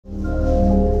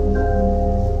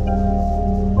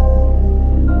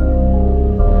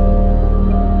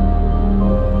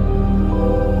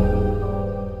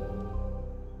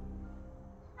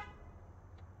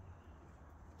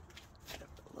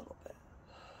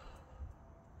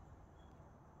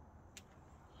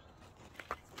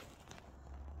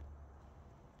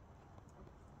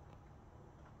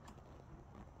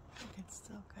can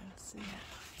still kind of see it.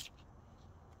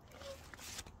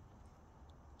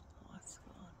 Oh, it's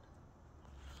gone.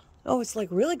 Oh, it's like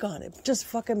really gone. It just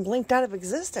fucking blinked out of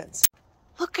existence.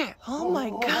 Look at, oh my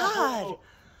God.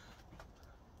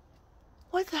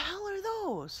 What the hell are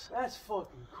those? That's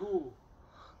fucking cool.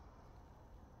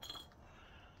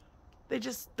 They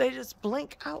just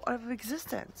blink out of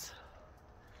existence.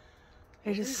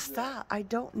 They just stop. I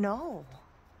don't know.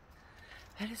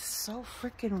 That is so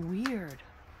freaking weird.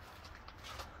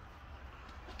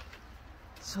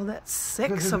 So that's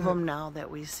 6 of them now that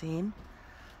we've seen.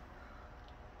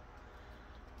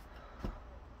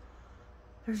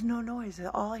 There's no noise.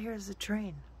 All I hear is the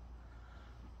train.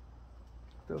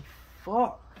 The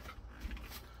fuck?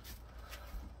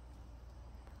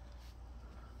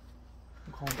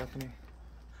 I'm calling Bethany.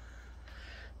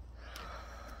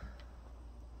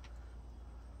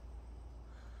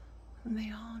 And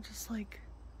they all just like...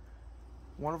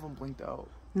 One of them blinked out.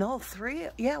 No, 3.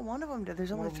 Yeah, one of them did.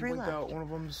 There's only 3 left. Out. One of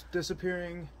them's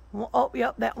disappearing. Well, oh,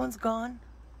 yep, that one's gone.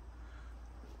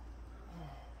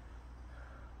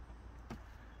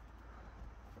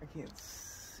 I can't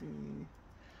see.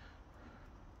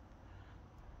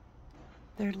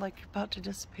 They're like about to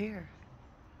disappear.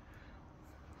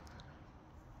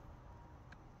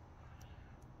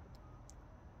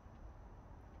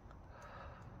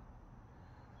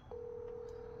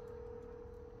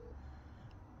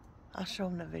 I'll show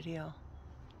them the video.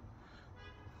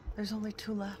 There's only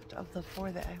 2 left of the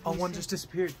 4 that I've Oh, one just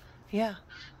disappeared. Yeah.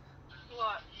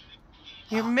 What?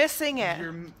 You're missing it.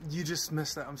 You just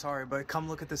missed that. I'm sorry, but come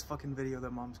look at this fucking video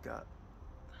that Mom's got.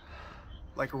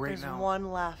 Like right now. There's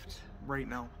 1 left. Right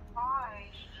now. Why?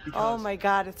 Oh my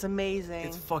God, it's amazing.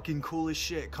 It's fucking cool as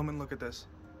shit. Come and look at this.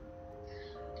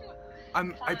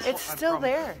 It's still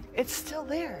there. It's still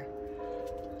there.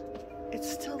 It's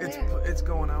still there. It's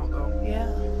going out though. Yeah.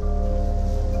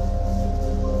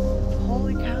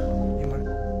 Holy cow.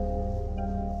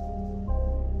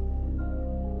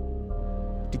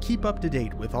 To keep up to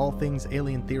date with all things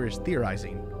Alien Theorist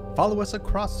theorizing, follow us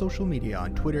across social media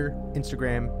on Twitter,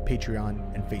 Instagram,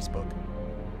 Patreon, and Facebook.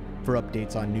 For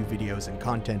updates on new videos and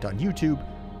content on YouTube,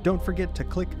 don't forget to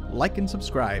click like and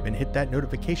subscribe and hit that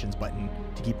notifications button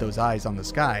to keep those eyes on the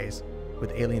skies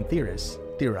with Alien Theorists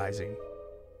theorizing.